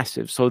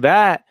massive. So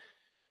that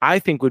I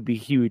think would be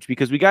huge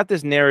because we got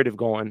this narrative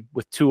going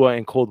with Tua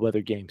in cold weather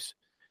games.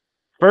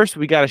 First,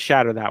 we got to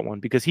shatter that one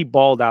because he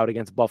balled out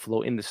against Buffalo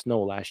in the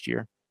snow last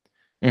year.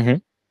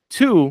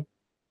 2,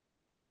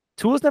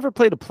 Tua's never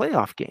played a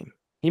playoff game.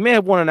 He may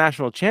have won a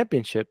national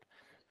championship,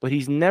 but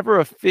he's never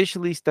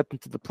officially stepped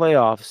into the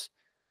playoffs,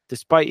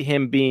 despite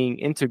him being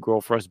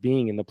integral for us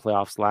being in the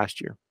playoffs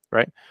last year,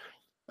 right?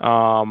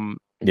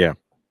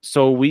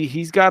 So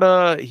he's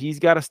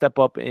gotta step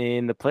up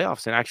in the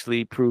playoffs and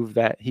actually prove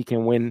that he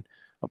can win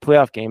a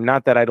playoff game.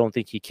 Not that I don't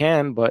think he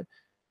can, but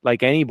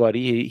like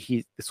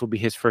anybody, this will be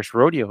his first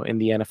rodeo in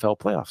the NFL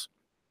playoffs.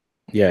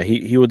 Yeah,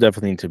 he will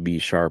definitely need to be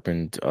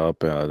sharpened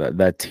up.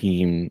 That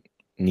team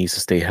needs to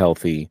stay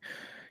healthy.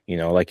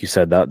 Like you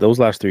said, those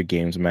last 3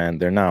 games, man,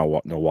 they're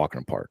not no walk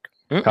in the park.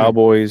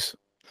 Cowboys,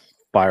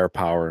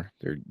 firepower,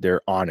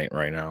 they're on it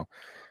right now.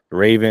 The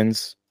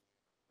Ravens,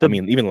 I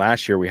mean, even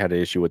last year we had an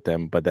issue with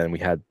them, but then we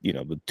had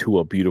the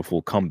Tua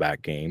beautiful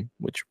comeback game,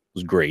 which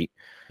was great.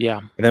 Yeah,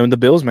 and then the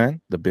Bills,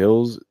 man, the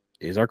Bills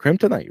is our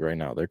kryptonite right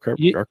now. They're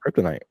our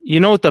kryptonite. You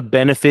know what the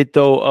benefit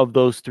though of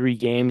those 3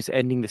 games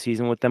ending the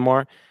season with them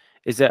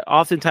is that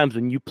oftentimes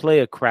when you play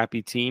a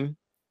crappy team,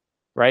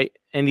 right?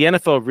 And the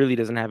NFL really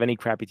doesn't have any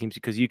crappy teams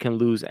because you can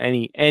lose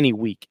any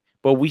week.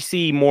 But we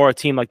see more a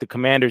team like the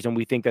Commanders, and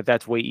we think that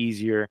that's way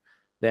easier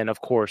than,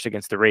 of course,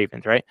 against the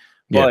Ravens, right?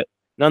 Yeah. But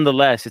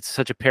nonetheless, it's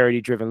such a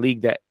parity-driven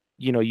league that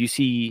you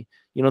see.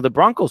 The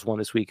Broncos won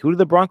this week. Who did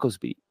the Broncos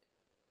beat?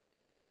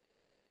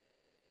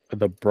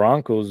 The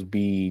Broncos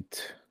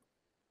beat.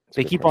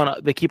 They keep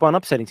on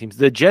upsetting teams.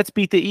 The Jets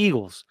beat the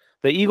Eagles.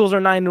 The Eagles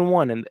are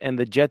 9-1, and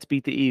the Jets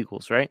beat the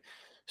Eagles, right?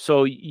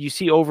 So you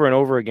see over and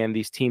over again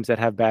these teams that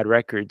have bad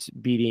records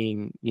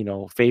beating,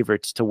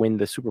 favorites to win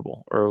the Super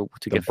Bowl or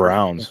to get the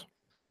Browns.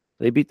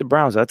 They beat the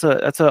Browns. That's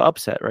a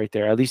upset right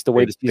there. At least the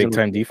way the season big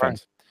time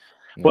defense.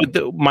 But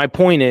my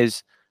point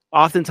is,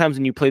 oftentimes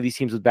when you play these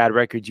teams with bad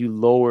records, you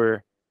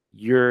lower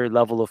your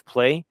level of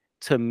play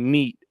to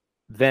meet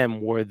them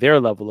where their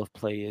level of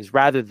play is,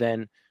 rather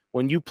than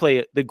when you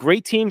play the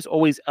great teams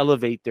always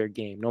elevate their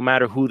game, no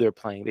matter who they're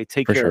playing. They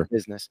take For care sure. of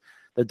business.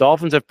 The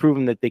Dolphins have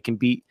proven that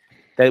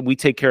that we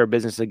take care of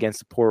business against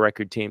the poor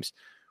record teams.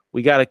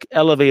 We got to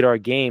elevate our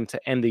game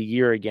to end the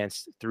year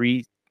against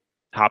 3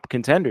 top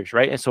contenders,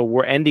 right? And so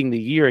we're ending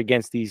the year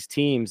against these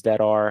teams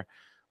that are,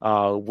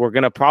 we're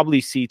going to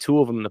probably see 2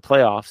 of them in the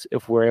playoffs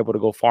if we're able to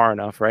go far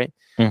enough, right?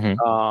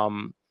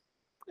 Mm-hmm.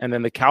 And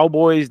then the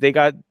Cowboys, they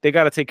got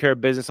to take care of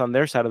business on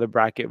their side of the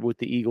bracket with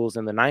the Eagles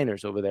and the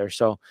Niners over there.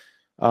 So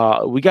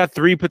we got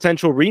 3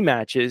 potential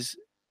rematches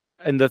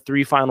in the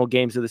 3 final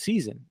games of the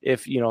season.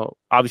 If,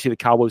 obviously the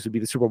Cowboys would be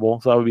the Super Bowl,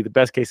 so that would be the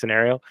best case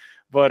scenario.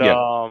 But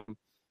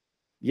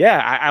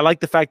I like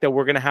the fact that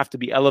we're going to have to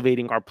be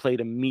elevating our play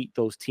to meet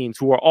those teams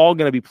who are all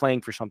going to be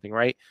playing for something,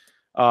 right?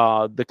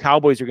 The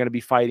Cowboys are going to be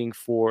fighting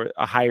for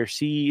a higher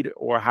seed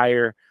or a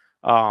higher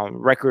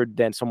record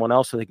than someone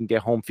else so they can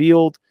get home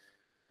field.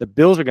 The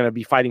Bills are going to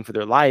be fighting for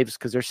their lives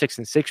because they're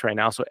 6-6 right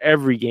now. So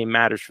every game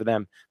matters for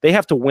them. They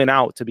have to win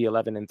out to be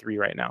 11-3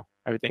 right now,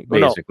 I would think.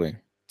 Basically.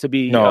 To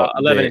be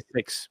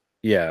 11-6.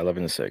 Yeah,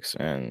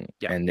 11-6.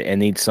 And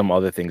need some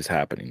other things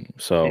happening.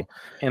 So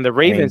and the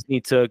Ravens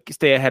need to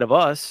stay ahead of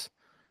us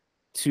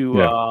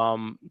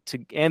and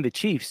the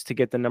Chiefs to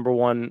get the number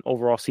 1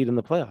 overall seed in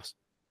the playoffs.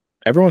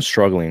 Everyone's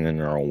struggling in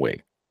their own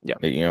way. Yeah.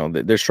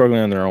 They're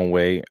struggling in their own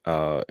way.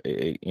 To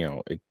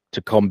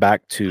come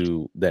back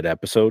to that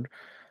episode,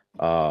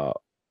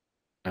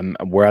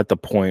 we're at the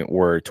point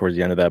where towards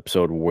the end of the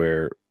episode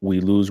where we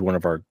lose one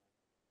of our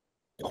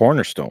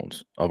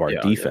cornerstones of our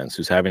defense,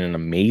 who's having an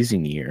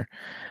amazing year.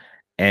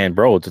 And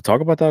bro, to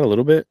talk about that a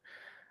little bit,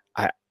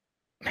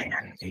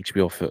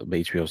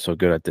 HBO is so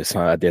good at this.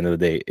 At the end of the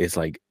day, it's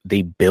like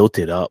they built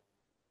it up.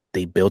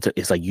 They built it.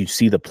 It's like you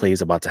see the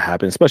plays about to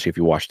happen, especially if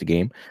you watch the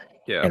game.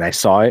 Yeah. And I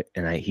saw it,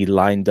 and he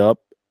lined up,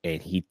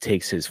 and he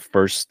takes his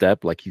first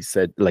step, like he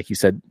said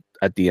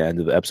at the end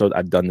of the episode.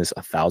 I've done this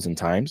 1,000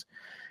 times,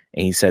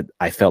 and he said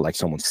I felt like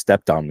someone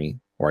stepped on me,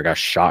 or I got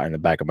shot in the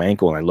back of my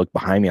ankle, and I looked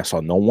behind me, I saw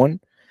no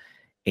one,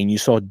 and you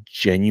saw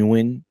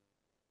genuine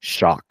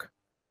shock,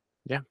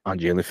 on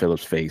Jalen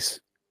Phillips' face,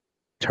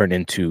 turn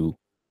into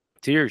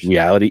tears,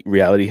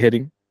 reality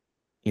hitting.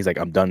 He's like,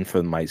 I'm done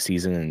for my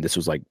season, and this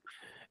was hard.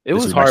 My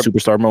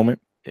superstar moment.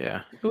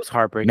 Yeah, it was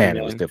heartbreaking. Man,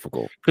 it was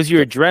difficult because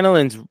your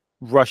adrenaline's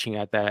rushing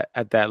at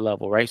that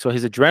level, right? So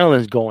his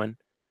adrenaline's going,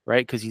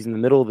 right? Because he's in the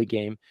middle of the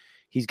game.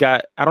 He's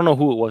got, I don't know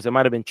who it was. It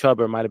might have been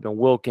Chubb, or it might have been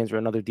Wilkins, or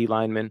another D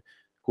lineman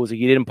who was like,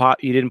 you didn't pop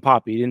it, you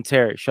didn't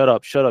tear it. Shut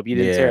up, you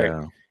didn't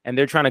tear it. And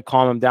they're trying to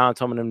calm him down,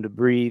 telling him to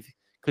breathe,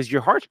 because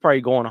your heart's probably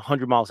going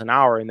 100 miles an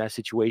hour in that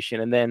situation.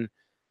 And then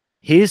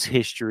his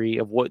history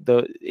of what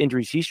the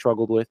injuries he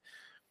struggled with.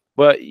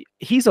 But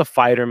he's a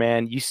fighter,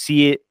 man. You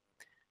see it.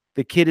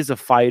 The kid is a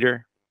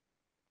fighter.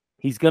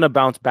 He's gonna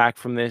bounce back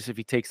from this if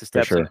he takes the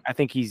steps. Sure. I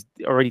think he's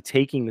already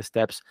taking the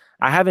steps.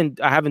 I haven't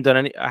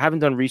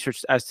done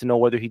research as to know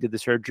whether he did the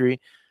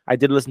surgery. I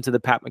did listen to the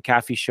Pat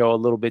McAfee show a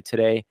little bit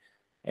today,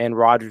 and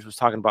Rodgers was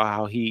talking about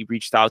how he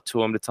reached out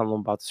to him to tell him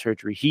about the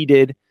surgery he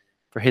did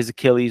for his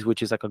Achilles,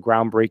 which is like a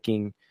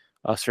groundbreaking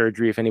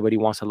surgery. If anybody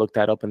wants to look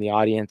that up in the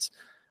audience,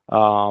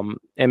 and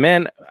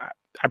man,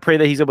 I pray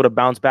that he's able to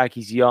bounce back.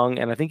 He's young,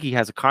 and I think he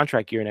has a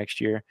contract year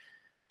next year,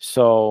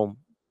 so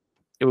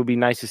it would be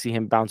nice to see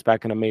him bounce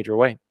back in a major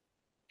way.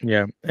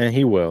 Yeah, and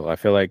he will. I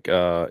feel like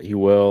he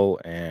will.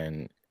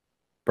 And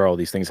bro,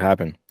 these things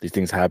happen. These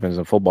things happen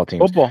in football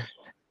teams. Football.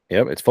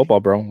 Yep, it's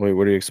football, bro.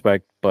 What do you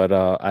expect? But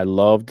I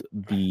loved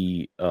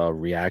the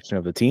reaction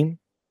of the team.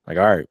 Like,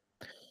 all right,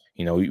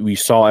 we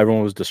saw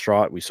everyone was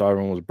distraught. We saw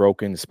everyone was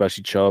broken,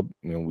 especially Chubb.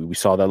 We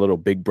saw that little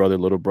big brother,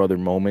 little brother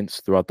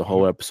moments throughout the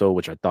whole episode,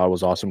 which I thought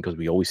was awesome because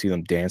we always see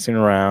them dancing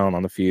around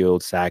on the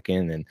field,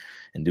 sacking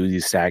and do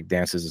these sack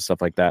dances and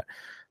stuff like that.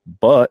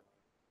 But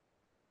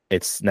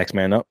it's next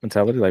man up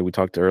mentality, like we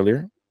talked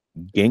earlier.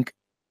 Gink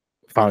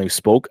finally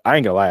spoke. I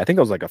ain't gonna lie. I think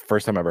it was like the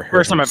first time I've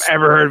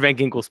ever heard Van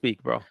Ginkel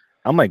speak, bro.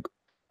 I'm like,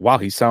 wow,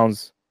 he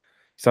sounds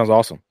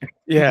awesome.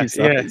 Yeah, he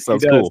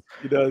sounds cool.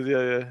 He does,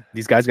 yeah.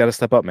 These guys got to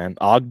step up, man.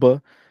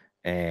 Ogba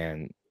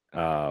and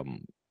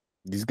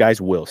these guys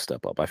will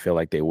step up. I feel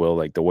like they will.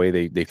 Like the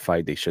way they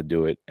fight, they should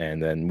do it.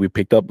 And then we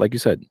picked up, like you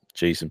said,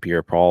 Jason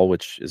Pierre-Paul,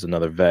 which is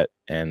another vet,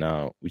 and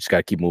we just got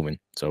to keep moving.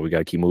 So we got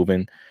to keep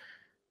moving.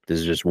 This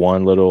is just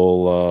one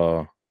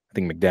little, I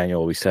think McDaniel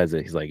always says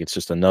it. He's like, it's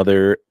just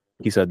another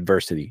piece of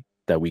adversity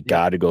that we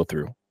got to go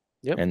through.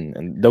 Yep.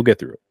 And they'll get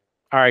through it.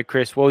 All right,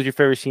 Chris, what was your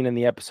favorite scene in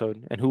the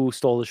episode, and who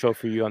stole the show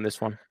for you on this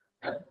one?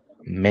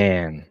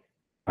 Man,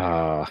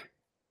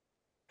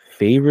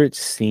 favorite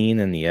scene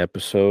in the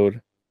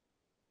episode.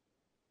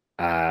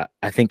 I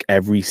think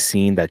every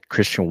scene that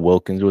Christian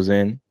Wilkins was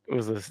in.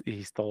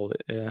 He stole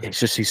it. Yeah. It's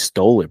just he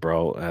stole it,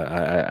 bro.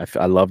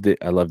 I loved it.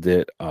 I loved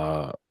it.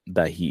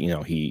 That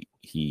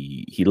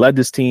he led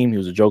this team. He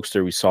was a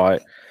jokester. We saw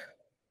it.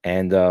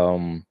 And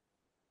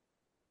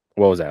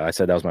what was that? I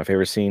said that was my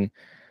favorite scene.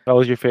 That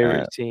was your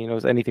favorite scene. It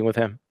was anything with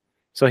him.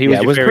 So he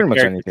was your pretty much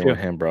character anything too. with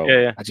him, bro.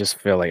 Yeah. I just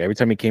feel like every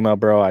time he came out,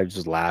 bro, I was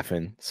just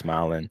laughing,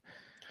 smiling.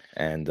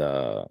 and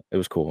it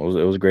was cool.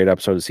 It was a great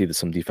episode to see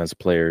some defensive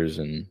players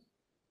and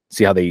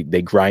see how they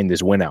grind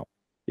this win out.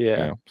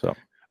 Yeah. So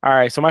all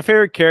right. So my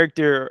favorite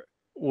character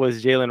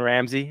was Jalen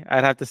Ramsey,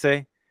 I'd have to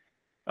say.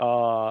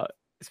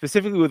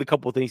 Specifically with a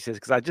couple of things he says,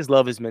 because I just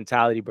love his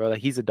mentality, bro.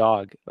 Like, he's a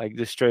dog, like,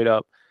 just straight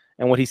up.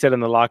 And what he said in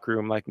the locker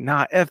room, like,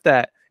 nah, F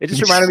that. It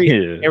just reminded me,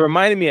 it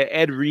reminded me of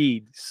Ed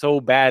Reed so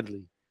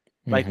badly.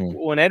 Like,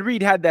 when Ed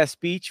Reed had that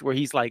speech where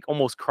he's like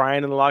almost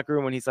crying in the locker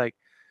room when he's like,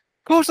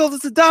 Coach told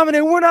us to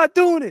dominate, we're not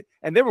doing it.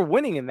 And they were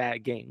winning in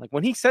that game. Like,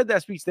 when he said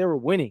that speech, they were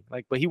winning.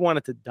 Like, but he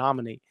wanted to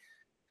dominate.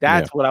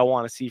 That's what I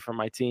want to see from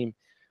my team.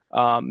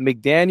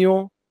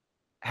 McDaniel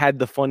had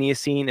the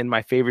funniest scene and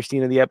my favorite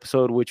scene of the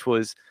episode, which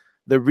was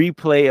the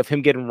replay of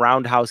him getting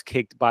roundhouse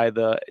kicked by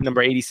the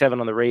number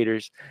 87 on the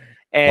Raiders,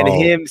 and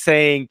him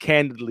saying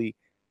candidly,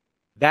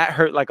 that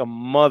hurt like a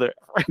mother.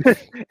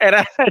 And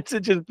I had to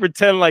just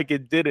pretend like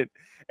it didn't.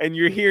 And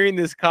you're hearing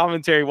this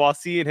commentary while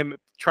seeing him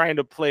trying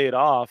to play it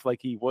off like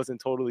he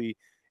wasn't totally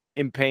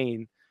in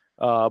pain.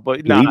 But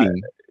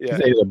bleeding.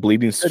 A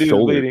bleeding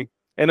shoulder. Bleeding.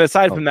 And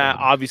aside from that,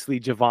 obviously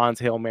Javon's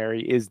Hail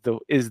Mary is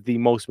the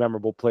most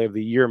memorable play of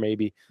the year,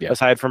 maybe. Yeah.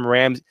 Aside from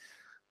Rams.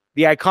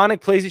 The iconic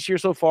plays this year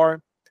so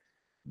far,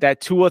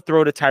 that Tua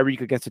throw to Tyreek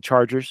against the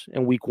Chargers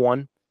in week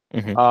 1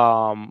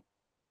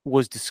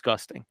 was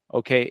disgusting.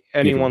 Okay.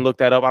 Anyone look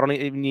that up? I don't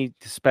even need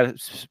to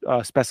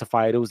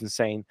specify it. It was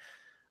insane.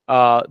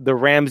 The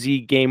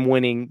Ramsey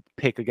game-winning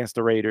pick against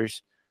the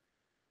Raiders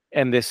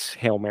and this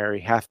Hail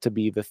Mary have to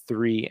be the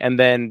 3. And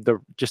then the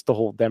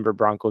whole Denver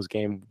Broncos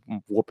game,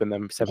 whooping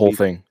them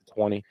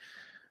 70-20.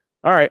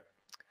 All right.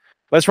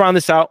 Let's round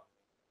this out.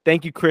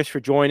 Thank you, Chris, for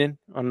joining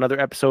on another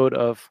episode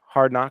of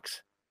Hard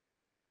Knocks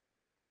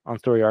on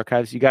Story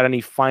Archives. You got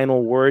any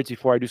final words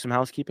before I do some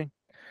housekeeping?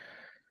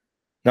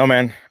 No,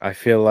 man. I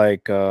feel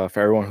like for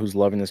everyone who's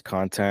loving this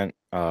content,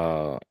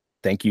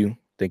 thank you.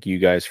 Thank you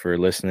guys for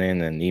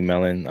listening and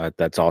emailing.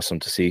 That's awesome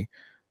to see.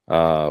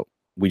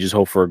 We just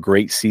hope for a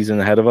great season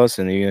ahead of us.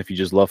 And even if you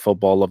just love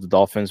football, love the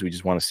Dolphins, we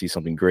just want to see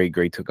something great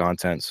to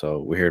content. So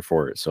we're here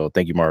for it. So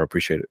thank you, Mario.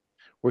 Appreciate it.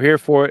 We're here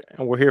for it,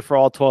 and we're here for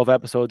all 12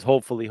 episodes,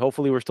 hopefully.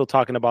 Hopefully we're still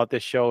talking about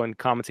this show and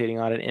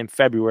commentating on it in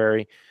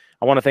February.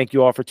 I want to thank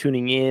you all for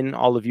tuning in,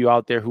 all of you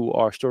out there who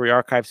are Story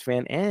Archives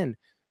fan and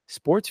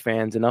sports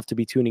fans enough to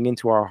be tuning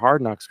into our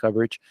Hard Knocks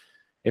coverage.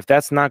 If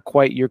that's not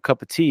quite your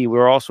cup of tea,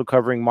 we're also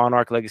covering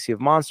Monarch Legacy of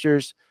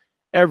Monsters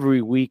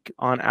every week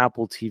on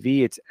Apple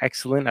TV. It's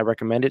excellent. I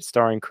recommend it,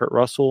 starring Kurt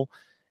Russell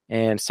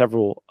and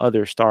several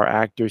other star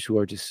actors who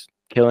are just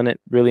killing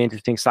it. Really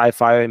interesting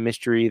sci-fi,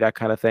 mystery, that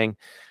kind of thing.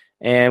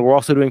 And we're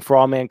also doing For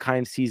All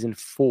Mankind Season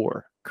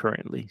 4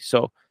 currently.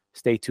 So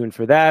stay tuned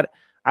for that.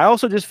 I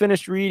also just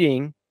finished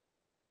reading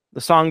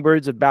The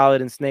Songbirds of Ballad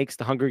and Snakes,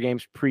 the Hunger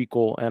Games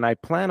prequel, and I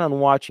plan on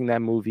watching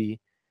that movie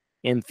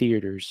in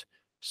theaters.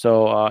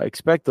 So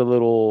expect a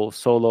little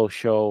solo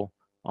show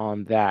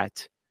on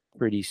that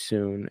pretty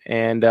soon.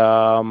 And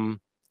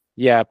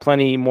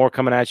plenty more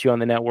coming at you on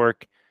the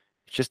network.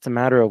 It's just a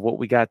matter of what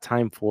we got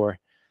time for.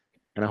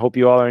 And I hope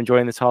you all are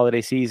enjoying this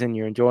holiday season.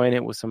 You're enjoying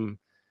it with some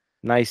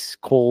nice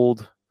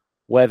cold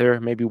weather,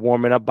 maybe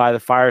warming up by the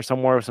fire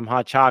somewhere with some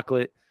hot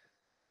chocolate.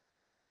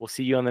 We'll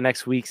see you on the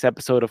next week's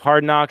episode of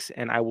Hard Knocks,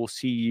 and I will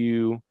see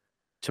you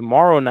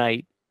tomorrow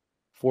night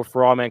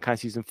for All Mankind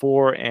Season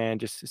 4, and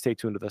just stay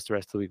tuned with us the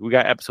rest of the week. We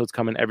got episodes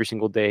coming every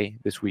single day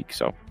this week,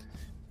 so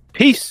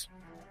peace.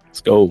 Let's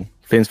go.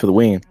 Fins for the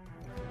win.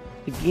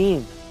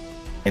 Again.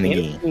 And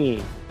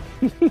again.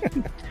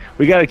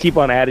 We got to keep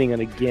on adding an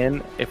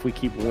again if we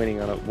keep winning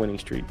on a winning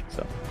streak.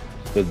 So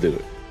let's do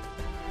it.